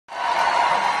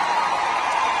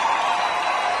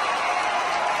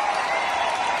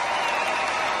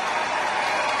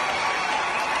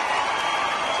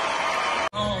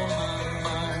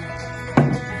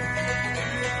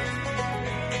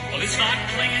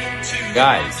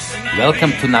Guys,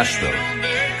 welcome to Nashville,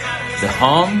 the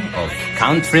home of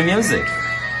country music.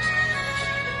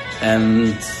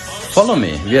 And follow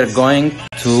me, we are going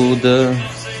to the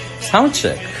sound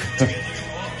check.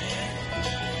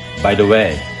 By the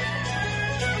way,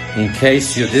 in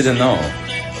case you didn't know,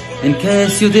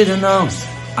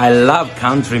 I love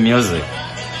country music.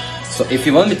 So if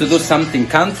you want me to do something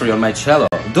country on my cello,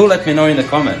 do let me know in the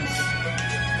comments.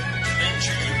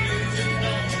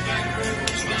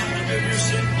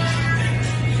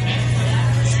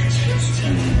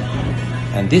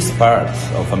 And this part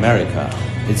of America,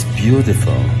 it's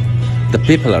beautiful. The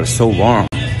people are so warm.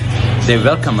 They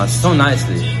welcome us so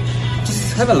nicely.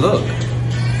 Just have a look.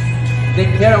 They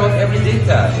care about every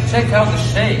detail. Check out the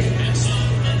shape.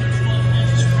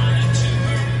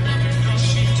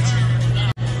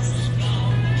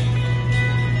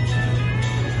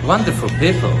 Wonderful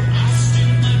people.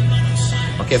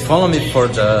 Okay, follow me for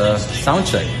the sound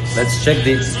check. Let's check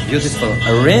this beautiful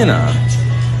arena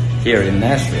here in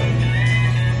Nashville.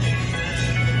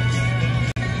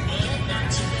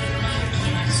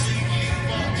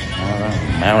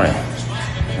 Mary.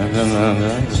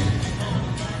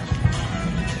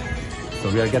 So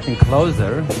we are getting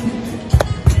closer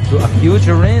to a huge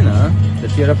arena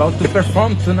that we are about to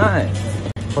perform tonight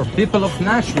for people of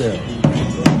Nashville.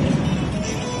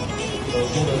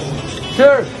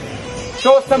 Sure,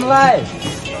 show some light.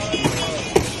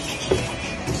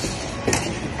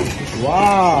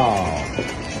 Wow.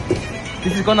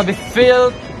 This is gonna be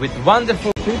filled with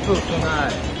wonderful people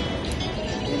tonight.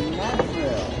 In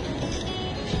Nashville.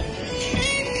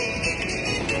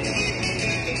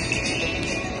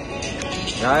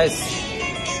 Guys,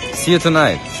 see you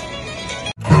tonight.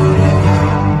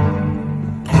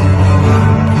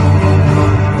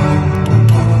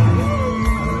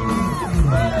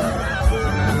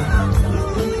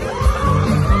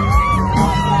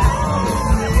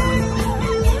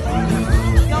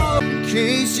 In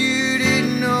case you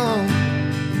didn't know,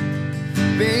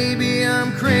 baby,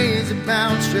 I'm crazy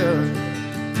about you.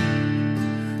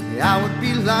 I would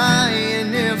be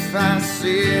lying if I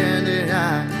said that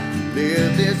I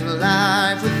live this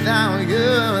life without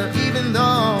you, even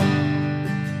though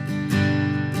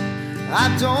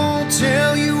I don't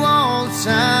tell you all the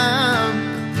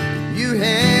time. You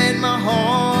had my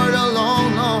heart a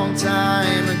long, long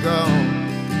time ago.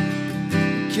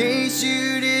 In case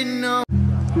you didn't know.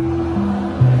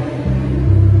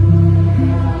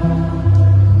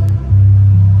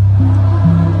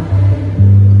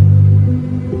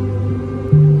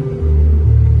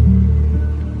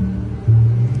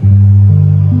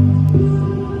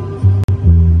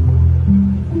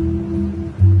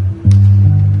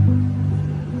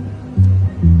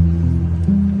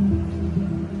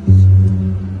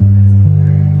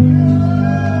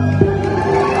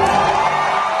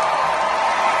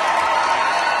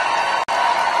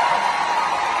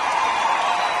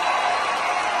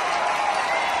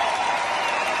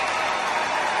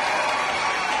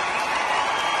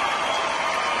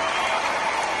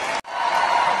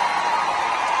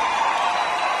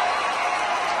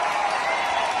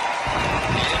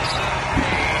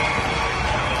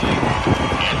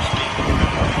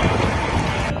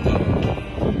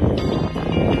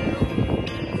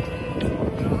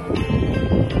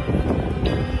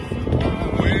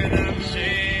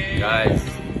 Guys,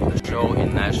 the show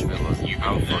in Nashville was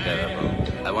unforgettable.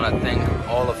 I want to thank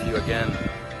all of you again.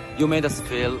 You made us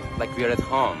feel like we are at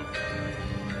home.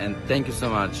 And thank you so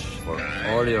much for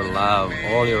all your love,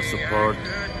 all your support,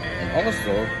 and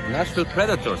also Nashville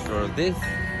Predators for this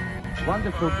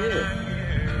wonderful gift.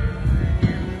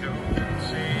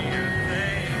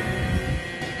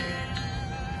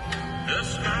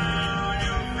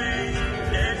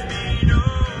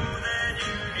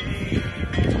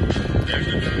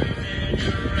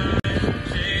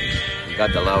 You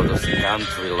got to love those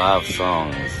country love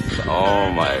songs.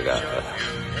 Oh my God.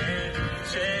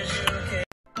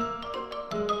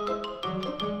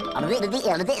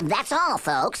 That's all,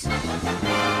 folks.